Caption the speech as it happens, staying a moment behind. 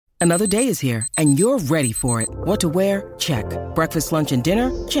Another day is here, and you're ready for it. What to wear? Check. Breakfast, lunch, and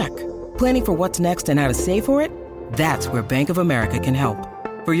dinner? Check. Planning for what's next and how to save for it? That's where Bank of America can help.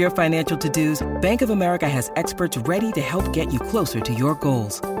 For your financial to-dos, Bank of America has experts ready to help get you closer to your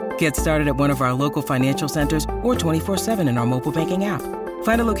goals. Get started at one of our local financial centers or 24/7 in our mobile banking app.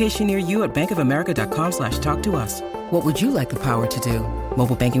 Find a location near you at bankofamerica.com/talktous. What would you like the power to do?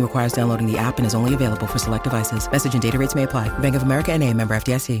 Mobile banking requires downloading the app and is only available for select devices. Message and data rates may apply. Bank of America N.A., member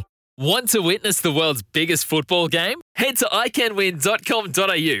FDIC. Want to witness the world's biggest football game? Head to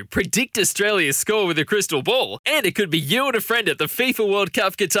iCanWin.com.au, predict Australia's score with a crystal ball, and it could be you and a friend at the FIFA World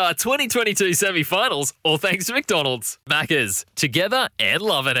Cup Qatar 2022 semi-finals, all thanks to McDonald's. Maccas, together and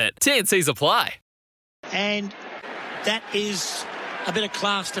loving it. TNCs apply. And that is a bit of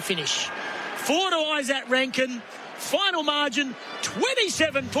class to finish. 4 to Isaac Rankin. Final margin,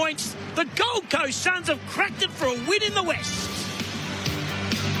 27 points. The Gold Coast Suns have cracked it for a win in the West.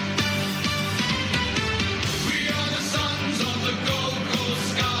 We are the sons of the Gold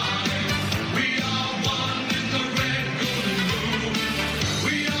Coast sky. We are one in the red, gold and blue.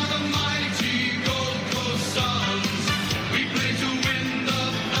 We are the mighty Gold Coast Suns. We play to win the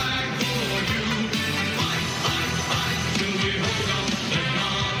flag for you. Fight, fight, fight till we hold up the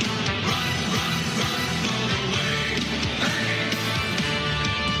knob. Run, run, run all the way. Hey.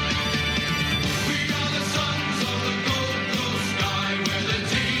 We are the sons of the Gold Coast sky. We're the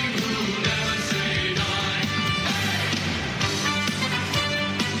team who never say die.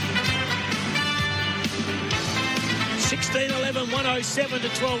 16-11, 107 to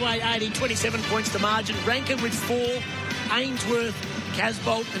 12-8, 27 points to margin. Rankin with 4, Ainsworth,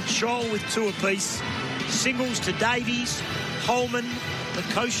 Casbolt and Scholl with 2 apiece. Singles to Davies, Holman,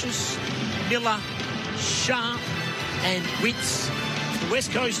 Lukosius, Miller, Sharp and Witts. For the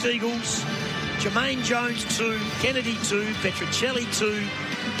West Coast Eagles, Jermaine Jones 2, Kennedy 2, Petrocelli 2,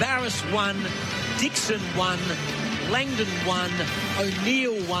 Barris 1, Dixon 1, Langdon 1,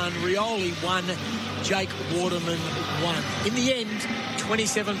 O'Neill 1, Rioli 1, Jake Waterman 1. In the end,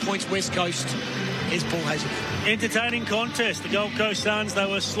 27 points West Coast. Here's Paul Hazelwood. Entertaining contest. The Gold Coast Suns, they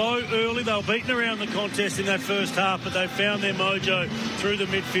were slow early. They were beaten around the contest in that first half, but they found their mojo through the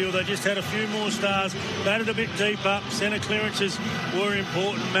midfield. They just had a few more stars, batted a bit deep up. Centre clearances were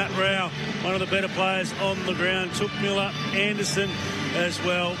important. Matt Rao, one of the better players on the ground, took Miller, Anderson as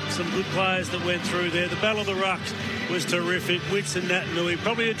well. Some good players that went through there. The Battle of the Rucks was terrific. Witts and Natanui,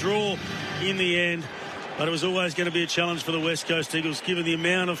 probably a draw in the end. But it was always going to be a challenge for the West Coast Eagles, given the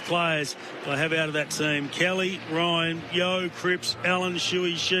amount of players they have out of that team. Kelly, Ryan, Yo, Cripps, Allen,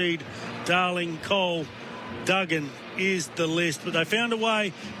 Shuey, Sheed, Darling, Cole, Duggan is the list. But they found a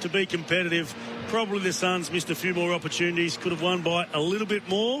way to be competitive. Probably the Suns missed a few more opportunities, could have won by a little bit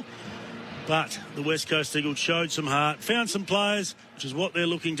more. But the West Coast Eagles showed some heart, found some players, which is what they're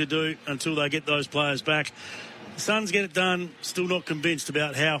looking to do until they get those players back. The Suns get it done, still not convinced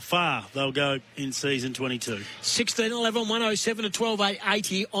about how far they'll go in season 22. 16-11, 107 to 12-8,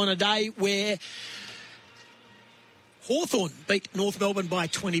 80 on a day where Hawthorn beat North Melbourne by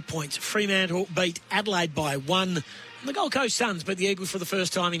 20 points. Fremantle beat Adelaide by 1. And the Gold Coast Suns beat the Eagles for the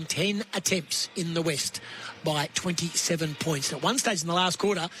first time in 10 attempts in the West by 27 points. At one stage in the last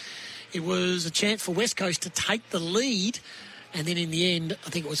quarter, it was a chance for West Coast to take the lead. And then in the end, I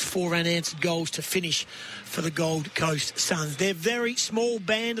think it was 4 unanswered goals to finish for the Gold Coast Suns. They're a very small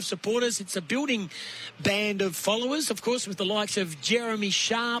band of supporters. It's a building band of followers, of course, with the likes of Jeremy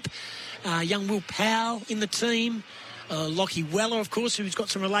Sharp, young Will Powell in the team, Lockie Weller, of course, who's got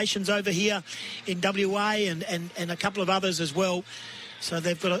some relations over here in WA and a couple of others as well. So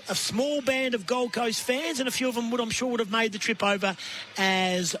they've got a small band of Gold Coast fans, and a few of them I'm sure would have made the trip over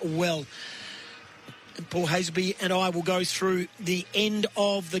as well. And Paul Hazelby and I will go through the end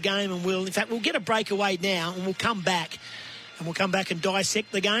of the game, and we'll get a breakaway now, and we'll come back and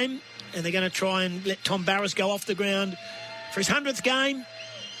dissect the game. And they're going to try and let Tom Barras go off the ground for his 100th game,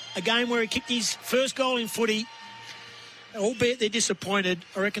 a game where he kicked his first goal in footy. Albeit they're disappointed,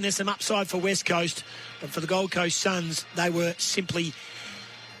 I reckon there's some upside for West Coast, but for the Gold Coast Suns, they were simply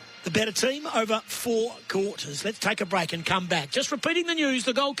the better team over 4 quarters. Let's take a break and come back. Just repeating the news,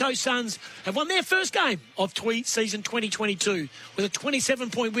 the Gold Coast Suns have won their first game of season 2022 with a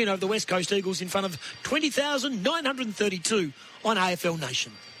 27-point win over the West Coast Eagles in front of 20,932 on AFL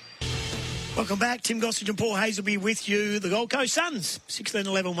Nation. Welcome back. Tim Gossage and Paul Hazelby with you. The Gold Coast Suns,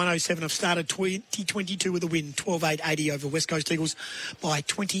 16-11-107, have started 2022 with a win, 12-8-80 over West Coast Eagles by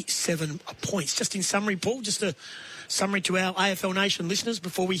 27 points. Just in summary, Paul, just a summary to our AFL Nation listeners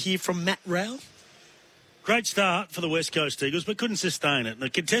before we hear from Matt Rao. Great start for the West Coast Eagles, but couldn't sustain it. The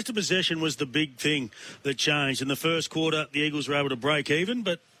contested possession was the big thing that changed. In the first quarter, the Eagles were able to break even,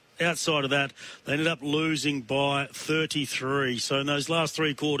 but outside of that, they ended up losing by 33. So in those last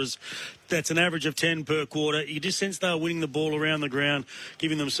three quarters, that's an average of 10 per quarter. You just sense they were winning the ball around the ground,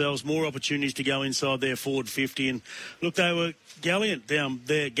 giving themselves more opportunities to go inside their forward 50. And look, they were gallant down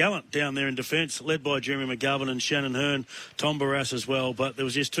there in defence, led by Jeremy McGovern and Shannon Hearn, Tom Barras as well. But there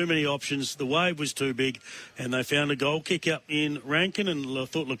was just too many options. The wave was too big, and they found a goal kick up in Rankin, and I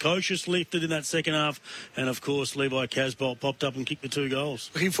thought Lukosius lifted in that second half. And, of course, Levi Casbolt popped up and kicked the 2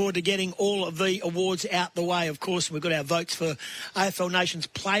 goals. Looking forward to getting all of the awards out the way. Of course, we've got our votes for AFL Nation's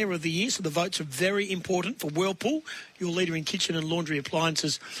Player of the Year, so the votes are very important for Whirlpool, your leader in kitchen and laundry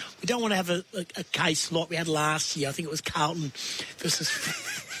appliances. We don't want to have a case like we had last year. I think it was Carlton versus...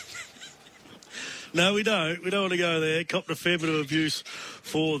 No, we don't. We don't want to go there. Copped a fair bit of abuse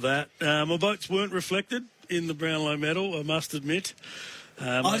for that. My votes weren't reflected in the Brownlow medal, I must admit.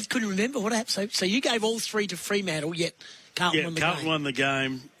 I just couldn't remember what happened. So you gave all 3 to Fremantle, yet Carlton won the game. Carlton won the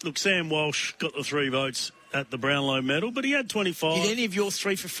game. Look, Sam Walsh got the 3 votes at the Brownlow medal, but he had 25. Did any of your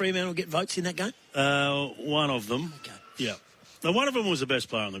 3 for Fremantle get votes in that game? One of them. Okay. Yeah. Now, one of them was the best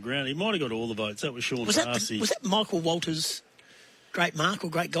player on the ground. He might have got all the votes. That was Sean Darcy. Was that Michael Walters' great mark or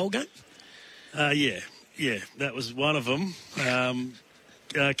great goal game? Yeah, that was one of them.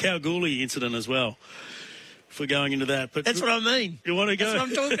 Kalgoorlie incident as well. If we're going into that, but that's what I mean. You want to go? That's what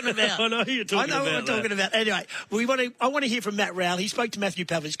I'm talking about. I know you're talking about. I know what we're talking about. Anyway, I want to hear from Matt Rowell. He spoke to Matthew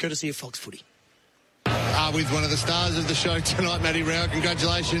Pavlich, courtesy of Fox Footy. With one of the stars of the show tonight, Matty Rowell.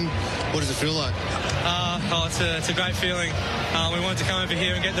 Congratulations. What does it feel like? It's a great feeling. We wanted to come over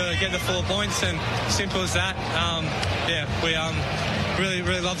here and get the 4 points, and simple as that. We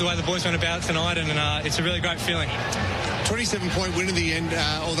really love the way the boys went about it tonight, and it's a really great feeling. 27-point win in the end,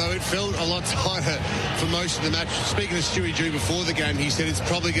 although it felt a lot tighter for most of the match. Speaking to Stewie Drew before the game, he said it's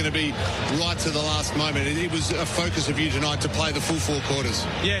probably going to be right to the last moment. It was a focus of you tonight to play the full 4 quarters.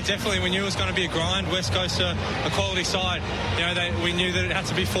 Yeah, definitely. We knew it was going to be a grind. West Coast are a quality side. We knew that it had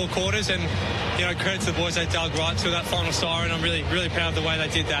to be 4 quarters, and credit to the boys, they dug right to that final siren. I'm really proud of the way they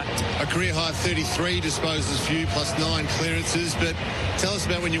did that. A career high 33 disposals for you, plus 9 clearances. But tell us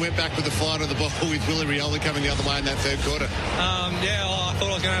about when you went back with the flight of the ball with Willie Riola coming the other way in that third quarter. I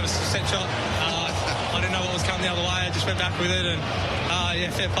thought I was going to have a set shot. I didn't know what was coming the other way. I just went back with it, and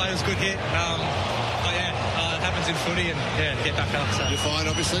fair play. It was a good hit. It happens in footy, and get back up. So. You're fine,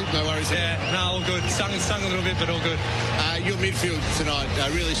 obviously. No worries. Yeah, no, all good. Stung a little bit, but all good. Your midfield tonight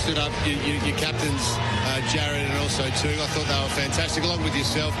really stood up. Your captains, Jared and also Tug, I thought they were fantastic, along with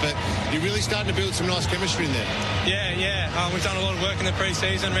yourself. But you're really starting to build some nice chemistry in there. Yeah. We've done a lot of work in the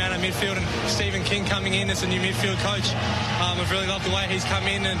pre-season around our midfield, and Stephen King coming in as a new midfield coach. We've really loved the way he's come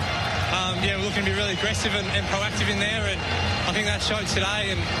in, and we're looking to be really aggressive and proactive in there, and I think that showed today,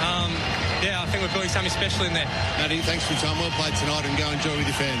 and I think we're building something special in there. Matty, thanks for your time. Well played tonight, and go enjoy with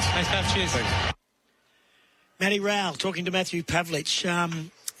your fans. Thanks, Pav. Cheers. Thanks. Matty Rowell talking to Matthew Pavlich.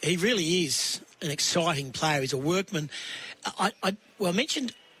 He really is an exciting player. He's a workman. I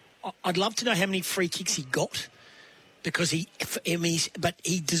mentioned I'd love to know how many free kicks he got, because but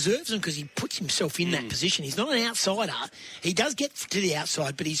he deserves them because he puts himself in that position. He's not an outsider. He does get to the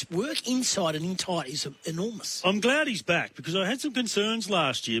outside, but his work inside and in tight is enormous. I'm glad he's back, because I had some concerns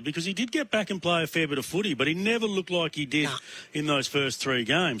last year, because he did get back and play a fair bit of footy, but he never looked like he did in those first 3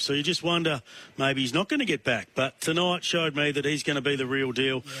 games. So you just wonder, maybe he's not going to get back. But tonight showed me that he's going to be the real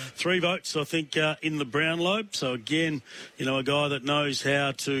deal. Yeah. 3 votes, I think, in the Brownlow. So again, a guy that knows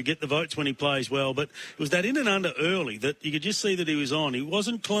how to get the votes when he plays well. But it was that in and under early that you could just see that he was on. He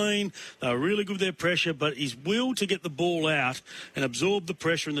wasn't clean. They were really good with their pressure, but his will to get the ball out and absorb the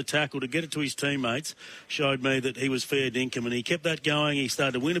pressure and the tackle to get it to his teammates showed me that he was fair dinkum, and he kept that going. He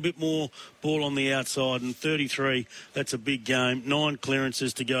started to win a bit more ball on the outside, and 33, that's a big game. 9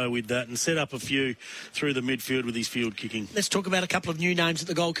 clearances to go with that, and set up a few through the midfield with his field kicking. Let's talk about a couple of new names at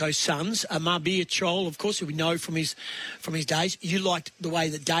the Gold Coast Suns. Marbia Chol, of course, who we know from his days. You liked the way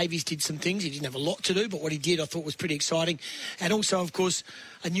that Davies did some things. He didn't have a lot to do, but what he did I thought was pretty exciting. And also, of course,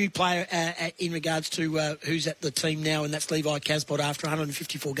 a new player in regards to who's at the team now, and that's Levi Casbolt after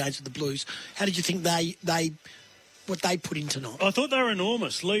 154 games with the Blues. How did you think what they put in tonight? I thought they were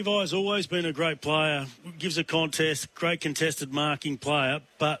enormous. Levi's always been a great player, gives a contest, great contested marking player,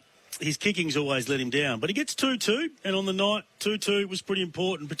 but his kicking's always let him down. But he gets 2-2, and on the night, 2-2 was pretty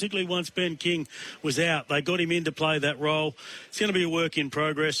important, particularly once Ben King was out. They got him in to play that role. It's going to be a work in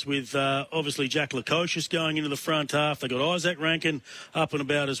progress with, obviously, Jack Lukosius going into the front half. They got Isaac Rankin up and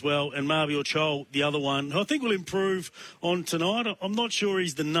about as well, and Marvior Chol, the other one, who I think will improve on tonight. I'm not sure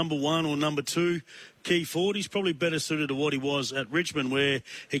he's the number 1 or number 2 key forward. He's probably better suited to what he was at Richmond, where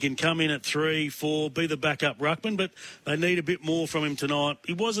he can come in at 3, 4, be the backup ruckman, but they need a bit more from him tonight.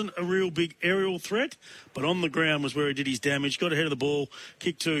 He wasn't a real big aerial threat, but on the ground was where he did his damage. Got ahead of the ball,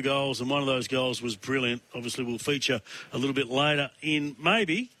 kicked 2 goals, and one of those goals was brilliant. Obviously, we'll feature a little bit later in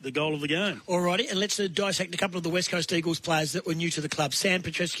maybe the goal of the game. All righty, and let's dissect a couple of the West Coast Eagles players that were new to the club. Sam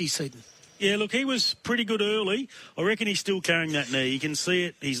Petreski-Seaton. Yeah, look, he was pretty good early. I reckon he's still carrying that knee. You can see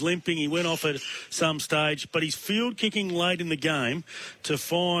it. He's limping. He went off at some stage, but he's field kicking late in the game to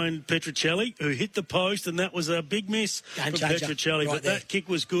find Petruccelli, who hit the post, and that was a big miss from Petruccelli. Right, but that kick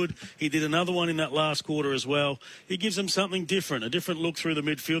was good. He did another one in that last quarter as well. He gives them something different, a different look through the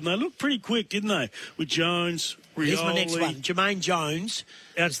midfield, and they looked pretty quick, didn't they? With Jones, Rioli. Here's my next one. Jermaine Jones.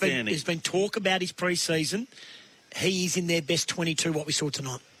 Outstanding. There's been talk about his pre-season. He is in their best 22, what we saw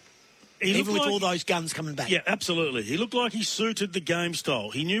tonight. Even with all those guns coming back. Yeah, absolutely. He looked like he suited the game style.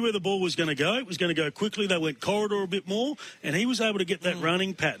 He knew where the ball was going to go. It was going to go quickly. They went corridor a bit more, and he was able to get that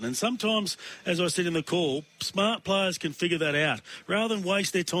running pattern. And sometimes, as I said in the call, smart players can figure that out. Rather than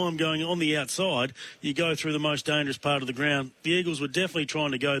waste their time going on the outside, you go through the most dangerous part of the ground. The Eagles were definitely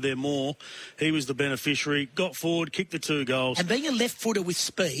trying to go there more. He was the beneficiary. Got forward, kicked the 2 goals. And being a left footer with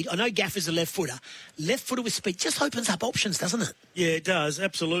speed, I know Gaffer's a left footer. Left footer with speed just opens up options, doesn't it? Yeah, it does,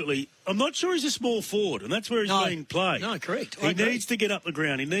 absolutely. I'm not sure he's a small forward, and that's where he's being played. No, correct. He needs to get up the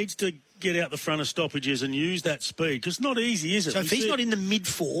ground. He needs to get out the front of stoppages and use that speed, because it's not easy, is it? So if he's not in the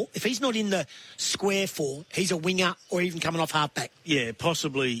mid-4, if he's not in the square 4, he's a winger or even coming off half-back. Yeah,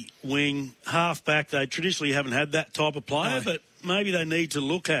 possibly wing, half-back. They traditionally haven't had that type of player, but maybe they need to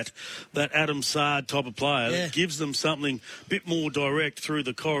look at that Adam Sard type of player that gives them something a bit more direct through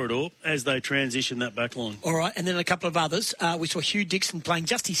the corridor as they transition that back line. All right, and then a couple of others. We saw Hugh Dixon playing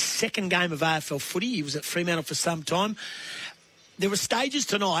just his second game of AFL footy. He was at Fremantle for some time. There were stages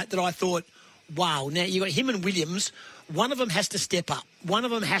tonight that I thought, wow, now you've got him and Williams. One of them has to step up. One of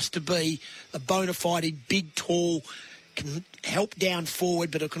them has to be a bona fide, big, tall, can help down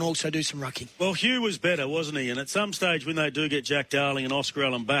forward, but it can also do some rucking. Well, Hugh was better, wasn't he? And at some stage when they do get Jack Darling and Oscar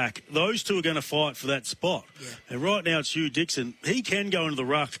Allen back, those two are going to fight for that spot. Yeah. And right now it's Hugh Dixon. He can go into the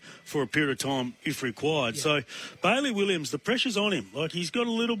ruck for a period of time if required. Yeah. So Bailey Williams, the pressure's on him. Like, he's got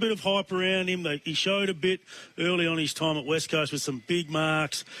a little bit of hype around him. He showed a bit early on his time at West Coast with some big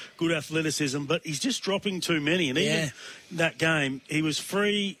marks, good athleticism, but he's just dropping too many. And even that game, he was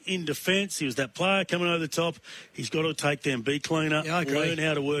free in defence. He was that player coming over the top. He's got to take them, be cleaner, learn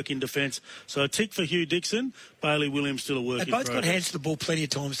how to work in defence. So a tick for Hugh Dixon. Bailey Williams still a work in progress. They both got hands to the ball plenty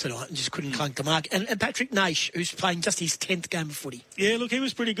of times tonight and just couldn't clunk the mark. And Patrick Naish, who's playing just his 10th game of footy. Yeah, look, he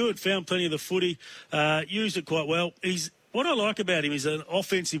was pretty good. Found plenty of the footy. Used it quite well. What I like about him is an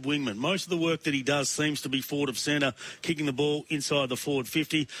offensive wingman. Most of the work that he does seems to be forward of centre, kicking the ball inside the forward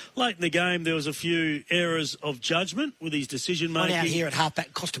 50. Late in the game, there was a few errors of judgment with his decision-making. One out here at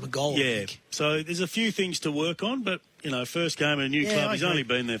halfback cost him a goal, I think. So there's a few things to work on, but, you know, first game in a new club, he's only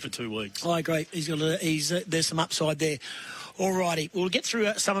been there for 2 weeks. I agree. There's some upside there. All righty. We'll get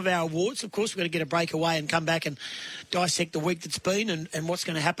through some of our awards. Of course, we're going to get a break away and come back and dissect the week that's been and what's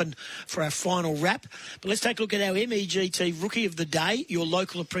going to happen for our final wrap. But let's take a look at our MEGT Rookie of the Day, your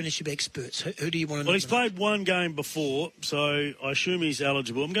local apprenticeship experts. Who do you want to know? Well, he's played one game before, so I assume he's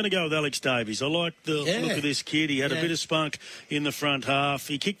eligible. I'm going to go with Alex Davies. I like the look of this kid. He had a bit of spunk in the front half.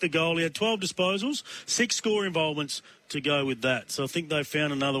 He kicked the goal. He had 12 disposals, 6 score involvements to go with that. So I think they've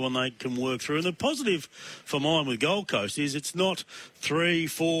found another one they can work through. And the positive for mine with Gold Coast is it's not 3,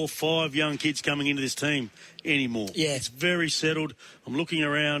 4, 5 young kids coming into this team anymore. Yeah. It's very settled. I'm looking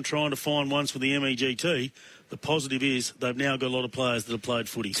around trying to find ones for the MEGT. The positive is they've now got a lot of players that have played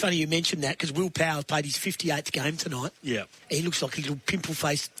footy. It's funny you mentioned that because Will Powell played his 58th game tonight. Yeah. He looks like a little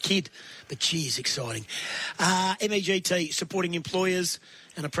pimple-faced kid, but gee, is exciting. MEGT, supporting employers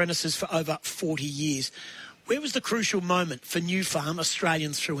and apprentices for over 40 years. Where was the crucial moment for New Farm,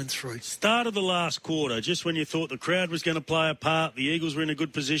 Australians through and through? Start of the last quarter, just when you thought the crowd was going to play a part, the Eagles were in a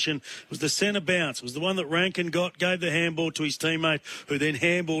good position. It was the centre bounce. It was the one that Rankin gave the handball to his teammate, who then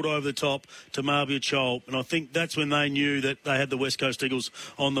handballed over the top to Marvia Chol. And I think that's when they knew that they had the West Coast Eagles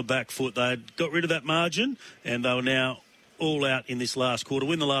on the back foot. They had got rid of that margin, and they were now all out in this last quarter.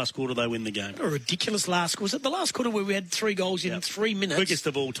 Win the last quarter, they win the game. A ridiculous last quarter. Was it the last quarter where we had 3 goals in 3 minutes? Quickest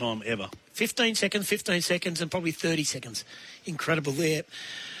of all time ever. 15 seconds, and probably 30 seconds. Incredible there.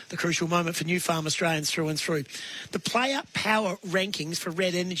 the crucial moment for New Farm Australians through and through. The player power rankings for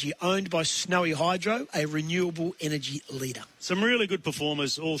Red Energy, owned by Snowy Hydro, a renewable energy leader. Some really good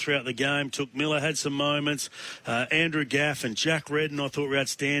performers all throughout the game. Took Miller had some moments. Andrew Gaff and Jack Redden I thought were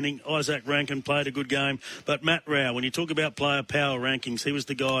outstanding. Isaac Rankin played a good game. But Matt Rao, when you talk about player power rankings, he was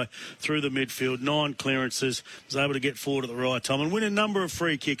the guy through the midfield, 9 clearances, was able to get forward at the right time and win a number of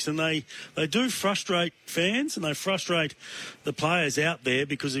free kicks. And they do frustrate fans and they frustrate the players out there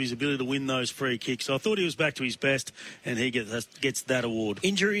because of his ability to win those free kicks. So I thought he was back to his best and he gets that award.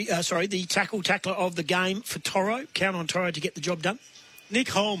 The tackler of the game for Toro. Count on Toro to get the job done. Nick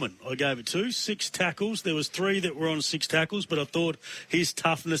Holman, I gave it to. 6 tackles. There was 3 that were on 6 tackles, but I thought his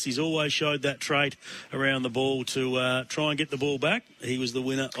toughness, he's always showed that trait around the ball to try and get the ball back. He was the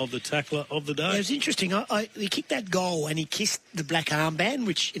winner of the tackler of the day. Yeah, it was interesting. He kicked that goal and he kissed the black armband,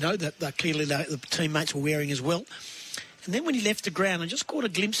 which, clearly the teammates were wearing as well. And then when he left the ground, I just caught a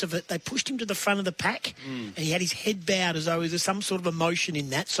glimpse of it. They pushed him to the front of the pack, and he had his head bowed as though there was some sort of emotion in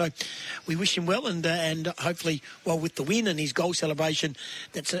that. So we wish him well, and hopefully, with the win and his goal celebration,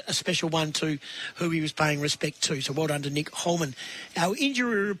 that's a special one to who he was paying respect to. So well done to Nick Holman. Our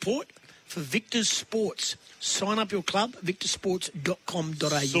injury report for Victor's Sports. Sign up your club,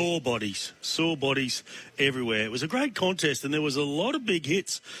 victorsports.com.au. Sore bodies everywhere. It was a great contest and there was a lot of big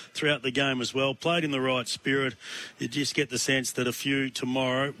hits throughout the game as well. Played in the right spirit. You just get the sense that a few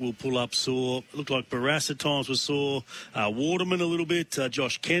tomorrow will pull up sore. It looked like Barras at times was sore. Waterman a little bit.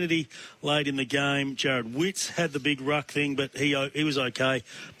 Josh Kennedy late in the game. Jared Witts had the big ruck thing, but he was okay.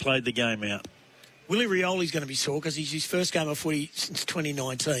 Played the game out. Willie Rioli's going to be sore because he's his first game of footy since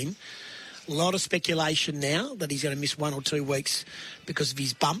 2019. A lot of speculation now that he's going to miss 1 or 2 weeks because of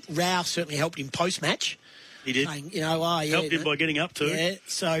his bump. Rao certainly helped him post-match. He did. Saying, helped him by getting up to. Yeah,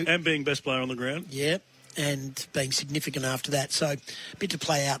 and being best player on the ground. Yeah, and being significant after that. So a bit to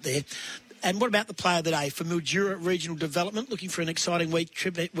play out there. And what about the player of the day for Mildura Regional Development? Looking for an exciting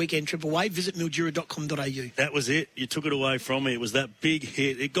weekend trip away? Visit mildura.com.au. That was it. You took it away from me. It was that big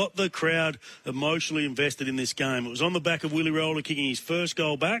hit. It got the crowd emotionally invested in this game. It was on the back of Willie Roller kicking his first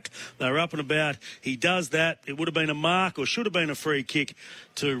goal back. They were up and about. He does that. It would have been a mark or should have been a free kick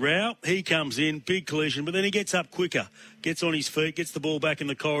to Rao. He comes in, big collision, but then he gets up quicker. Gets on his feet, gets the ball back in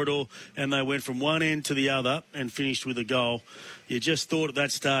the corridor, and they went from one end to the other and finished with a goal. You just thought at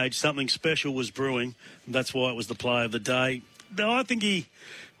that stage something special was brewing. And that's why it was the play of the day. No, I think he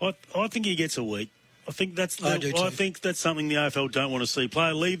gets a week. I think that's something the AFL don't want to see.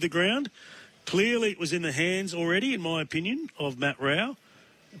 Player leave the ground. Clearly, it was in the hands already, in my opinion, of Matt Rao.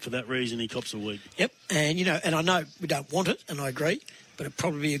 For that reason, he cops a week. Yep, and and I know we don't want it, and I agree. But it'd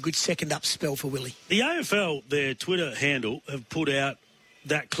probably be a good second up spell for Willie. The AFL, their Twitter handle, have put out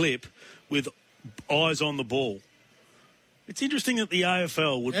that clip with eyes on the ball. It's interesting that the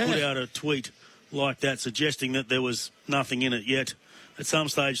AFL would put out a tweet like that suggesting that there was nothing in it yet. At some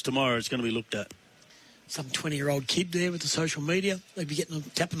stage tomorrow it's going to be looked at. Some 20-year-old kid there with the social media. They'd be getting a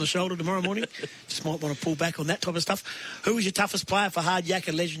tap on the shoulder tomorrow morning. Just might want to pull back on that type of stuff. Who was your toughest player for Hard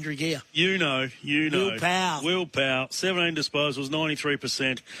Yakka Legendary Gear? You know. Will Powell. Will Powell. 17 disposals,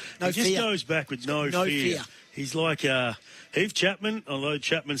 93%. No fear. Just goes back with no fear. He's like Heath Chapman, although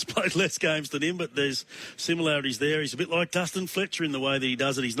Chapman's played less games than him, but there's similarities there. He's a bit like Dustin Fletcher in the way that he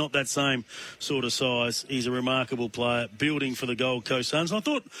does it. He's not that same sort of size. He's a remarkable player, building for the Gold Coast Suns. I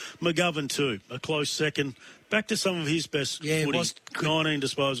thought McGovern too, a close second. Back to some of his best footy. 19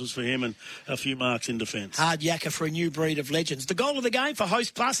 disposals for him and a few marks in defence. Hard Yakka for a new breed of legends. The goal of the game for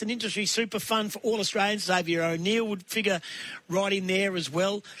Host Plus, an industry super fund for all Australians. Xavier O'Neill would figure right in there as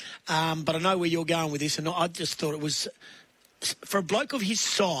well. But I know where you're going with this, and I just thought it was, for a bloke of his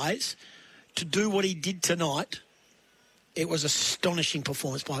size, to do what he did tonight, it was astonishing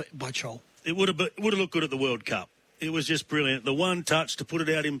performance by Chol. It would have looked good at the World Cup. It was just brilliant. The one touch to put it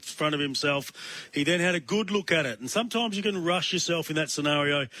out in front of himself. He then had a good look at it. And sometimes you can rush yourself in that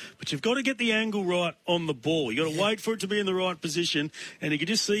scenario, but you've got to get the angle right on the ball. You've got to wait for it to be in the right position. And you could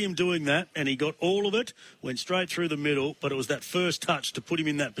just see him doing that. And he got all of it, went straight through the middle. But it was that first touch to put him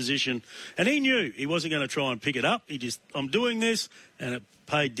in that position. And he knew he wasn't going to try and pick it up. I'm doing this. And it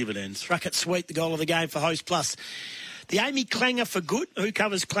paid dividends. Struck it sweet, the goal of the game for Host Plus. The Amy Clanger for good. Who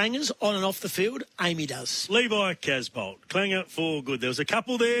covers clangers on and off the field? Amy does. Levi Casbolt. Clanger for good. There was a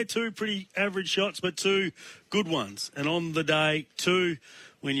couple there, 2 pretty average shots, but 2 good ones. And on the day, 2,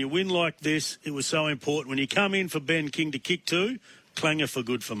 when you win like this, it was so important. When you come in for Ben King to kick 2, Clanger for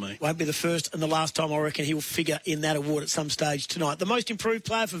good for me. Won't be the first and the last time I reckon he will figure in that award at some stage tonight. The most improved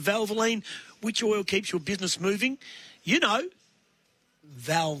player for Valvoline. Which oil keeps your business moving? You know,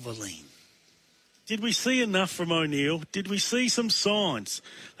 Valvoline. Did we see enough from O'Neill? Did we see some signs?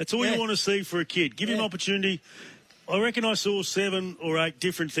 That's all you want to see for a kid. Give him opportunity. I reckon I saw 7 or 8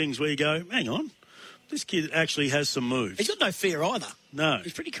 different things where you go, hang on, this kid actually has some moves. He's got no fear either. No.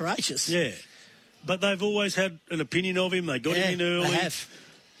 He's pretty courageous. Yeah. But they've always had an opinion of him. They got him in early. They have.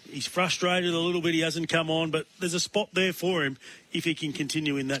 He's frustrated a little bit. He hasn't come on, but there's a spot there for him if he can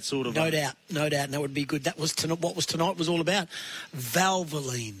continue in that sort of No way. doubt, and that would be good. That was what was tonight was all about.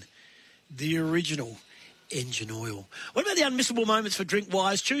 Valvoline, the original engine oil. What about the unmissable moments for Drink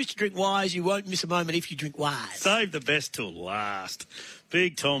Wise? Choose to drink Wise. You won't miss a moment if you drink Wise. Save the best till last.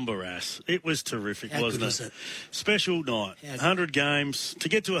 Big Tom Barrass. It was terrific, How wasn't good was it? it? Special night. 100 games. To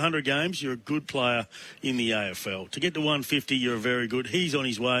get to 100 games, you're a good player in the AFL. To get to 150, you're very good. He's on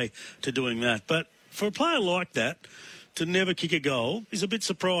his way to doing that. But for a player like that, to never kick a goal is a bit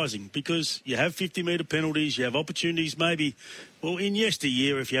surprising because you have 50-metre penalties, you have opportunities maybe, well, in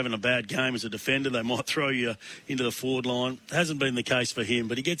yesteryear, if you're having a bad game as a defender, they might throw you into the forward line. It hasn't been the case for him,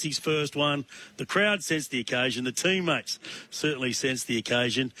 but he gets his first one. The crowd sensed the occasion. The teammates certainly sensed the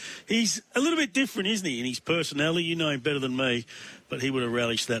occasion. He's a little bit different, isn't he, in his personality? You know him better than me, but he would have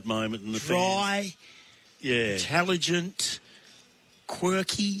relished that moment. And the Dry, fans. intelligent,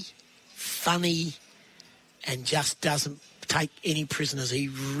 quirky, funny, and just doesn't take any prisoners. He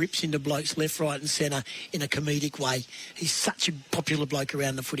rips into blokes left, right and centre in a comedic way. He's such a popular bloke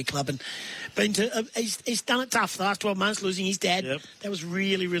around the footy club and he's done it tough the last 12 months, losing his dad. Yep. That was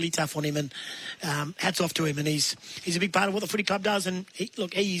really, really tough on him and hats off to him. And he's a big part of what the footy club does and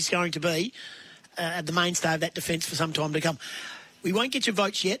he's going to be the mainstay of that defence for some time to come. We won't get your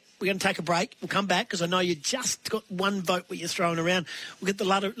votes yet. We're going to take a break. We'll come back because I know you just got one vote what you're throwing around. We'll get the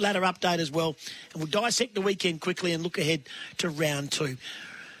ladder update as well. And we'll dissect the weekend quickly and look ahead to round 2.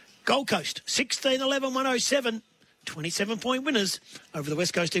 Gold Coast, 16-11-107. 27-point winners over the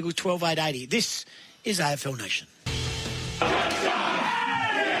West Coast Eagles, 12-8-80. This is AFL Nation.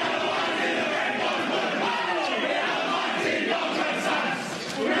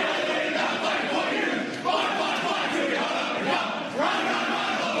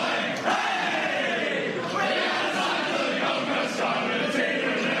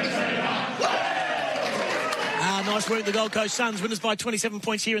 Nice work, the Gold Coast Suns. Winners by 27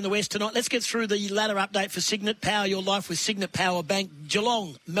 points here in the West tonight. Let's get through the ladder update for Signet. Power your life with Signet Power Bank.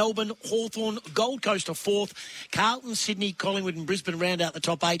 Geelong, Melbourne, Hawthorn, Gold Coast are 4th. Carlton, Sydney, Collingwood and Brisbane round out the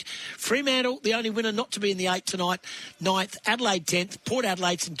top 8. Fremantle, the only winner not to be in the 8 tonight. 9th, Adelaide 10th. Port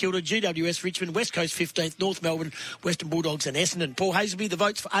Adelaide, St Kilda, GWS, Richmond, West Coast 15th. North Melbourne, Western Bulldogs and Essendon. Paul Hazelby, the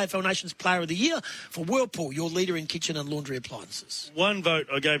votes for AFL Nations Player of the Year for Whirlpool, your leader in kitchen and laundry appliances. One vote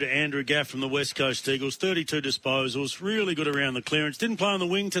I gave to Andrew Gaff from the West Coast Eagles. 32 disposals. Really good around the clearance. Didn't play on the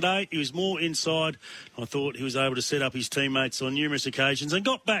wing today. He was more inside. I thought he was able to set up his teammates on numerous occasions and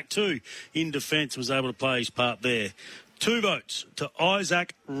got back too in defence, was able to play his part there. 2 votes to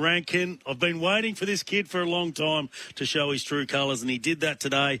Isaac Rankin. I've been waiting for this kid for a long time to show his true colours, and he did that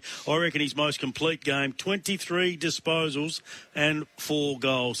today. I reckon his most complete game, 23 disposals and 4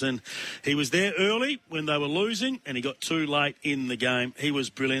 goals. And he was there early when they were losing, and he got 2 late in the game. He was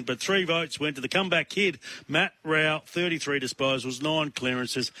brilliant. But 3 votes went to the comeback kid, Matt Rao, 33 disposals, 9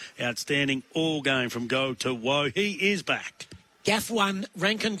 clearances. Outstanding all game from go to woe. He is back. Gaff 1,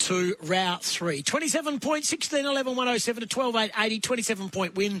 Rankin 2, Rao 3. 27 points, 16-11-107 to 12-8-80,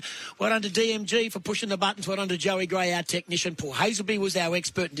 27-point win. Well done to DMG for pushing the buttons. Well done to Joey Gray, our technician. Paul Hazelby was our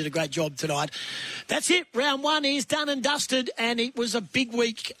expert and did a great job tonight. That's it. Round 1 is done and dusted, and it was a big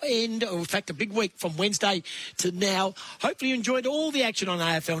weekend, or in fact a big week from Wednesday to now. Hopefully you enjoyed all the action on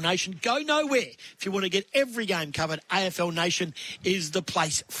AFL Nation. Go nowhere. If you want to get every game covered, AFL Nation is the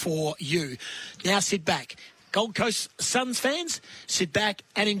place for you. Now sit back. Gold Coast Suns fans, sit back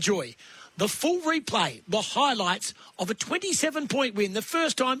and enjoy the full replay, the highlights of a 27-point win, the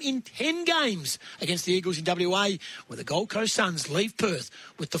first time in 10 games against the Eagles in WA, where the Gold Coast Suns leave Perth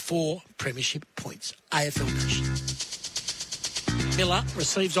with the 4 premiership points. AFL Nation. Miller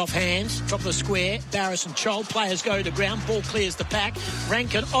receives off hands, top of the square. Barris and Chol, players go to ground. Ball clears the pack.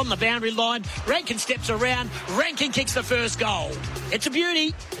 Rankin on the boundary line. Rankin steps around. Rankin kicks the first goal. It's a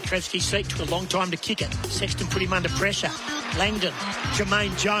beauty. Petrevsky Seek took a long time to kick it. Sexton put him under pressure. Langdon,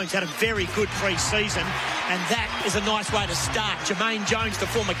 Jermaine Jones had a very good pre-season, and that is a nice way to start. Jermaine Jones, the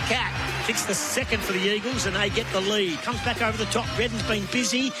former Cat, kicks the second for the Eagles, and they get the lead. Comes back over the top. Redden's been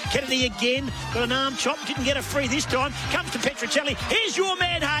busy. Kennedy again. Got an arm chop. Didn't get a free this time. Comes to Petruccelli. Here's your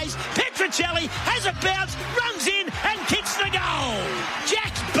man, Hayes. Petruccelli has a bounce, runs in and kicks the goal.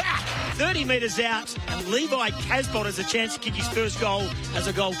 Jack's back. 30 metres out, and Levi Casbolt has a chance to kick his first goal as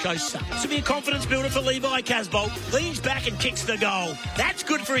a Gold Coast Sun. This will be a confidence builder for Levi Casbolt. Leans back and kicks the goal. That's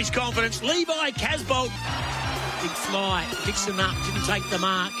good for his confidence. Levi Casbolt. Big fly, picks him up, didn't take the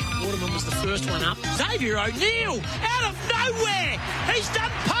mark. Waterman was the first one up. Xavier O'Neill, out of nowhere, he's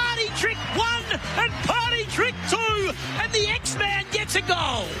done party trick 1 and party trick 2, and the X-Man gets a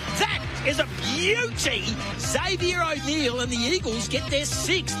goal. That is a beauty. Xavier O'Neill and the Eagles get their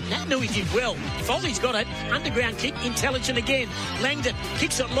 6th. That knew he did well. Foley's got it. Underground kick, intelligent again. Langdon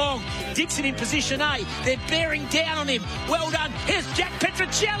kicks it long. Dixon in position A. They're bearing down on him. Well done. Here's Jack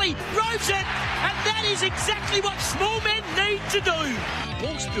Petrocelli. Roves it. And that is exactly what small men need to do.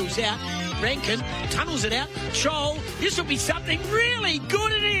 Ball spills out. Rankin tunnels it out. Chol, this will be something really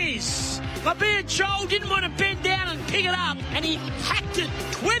good. It is. Mabea Chol didn't want to bend down and pick it up, and he hacked it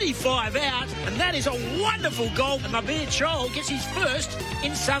 25 out, and that is a wonderful goal. And Mabea Chol gets his first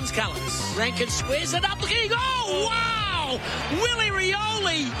in Suns colours. Rankin squares it up. Looking, oh, wow! Willie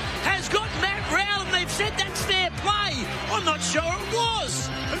Rioli has got Matt Rowell, and they've said that's fair play. I'm not sure it was.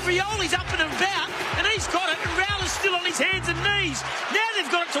 But Rioli's up and about, and he's got it, and Rowell is still on his hands and knees. Now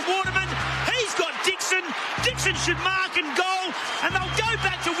they've got it to Waterman. He's got Dixon. Dixon should mark and goal, and they'll go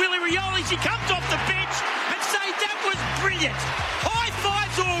back to Willie Rioli. He comes off the bench and say that was brilliant. High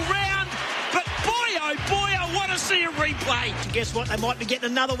fives all round, but boy, oh boy, I want to see a replay. And guess what? They might be getting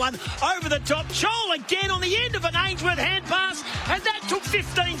another one over the top. Chol again on the end of an Ainsworth hand pass, and that took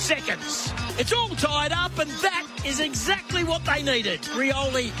 15 seconds. It's all tied up, and that is exactly what they needed.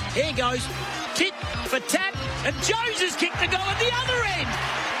 Rioli, here goes, tit for tat, and Jones has kicked the goal at the other end.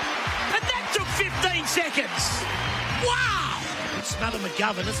 And that took 15 seconds. Wow! Smother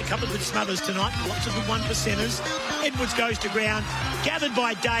McGovern. There's a couple of good smothers tonight. Lots of good 1%ers. Edwards goes to ground. Gathered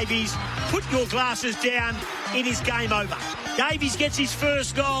by Davies. Put your glasses down. It is game over. Davies gets his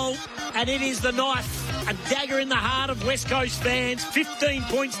first goal, and it is the knife. A dagger in the heart of West Coast fans. 15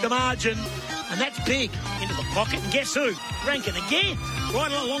 points the margin. And that's big. Into the pocket. And guess who? Rankin again.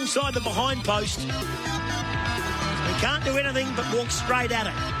 Right alongside the behind post. He can't do anything but walk straight at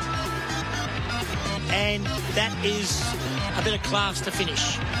it. And that is a bit of class to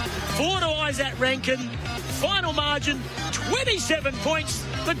finish. 4 to Isaac Rankin. Final margin, 27 points.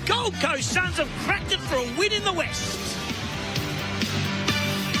 The Gold Coast Suns have cracked it for a win in the West.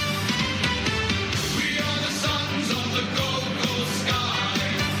 We are the sons of the Gold Coast sky.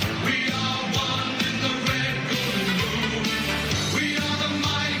 We are one in the red, gold and blue. We are the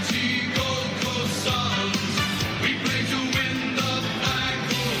mighty Gold Coast Suns. We play to win the flag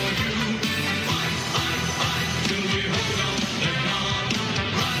for you. Fight, fight, fight till we hold up the knob.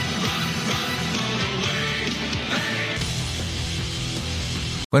 Run, run, run all the way. Hey.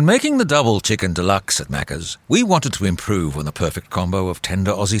 When making the double chicken deluxe at Macca's, we wanted to improve on the perfect combo of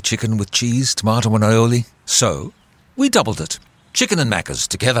tender Aussie chicken with cheese, tomato and aioli. So, we doubled it. Chicken and Macca's,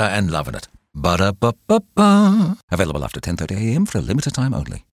 together and loving it. Ba-da-ba-ba-ba. Available after 10:30 a.m. for a limited time only.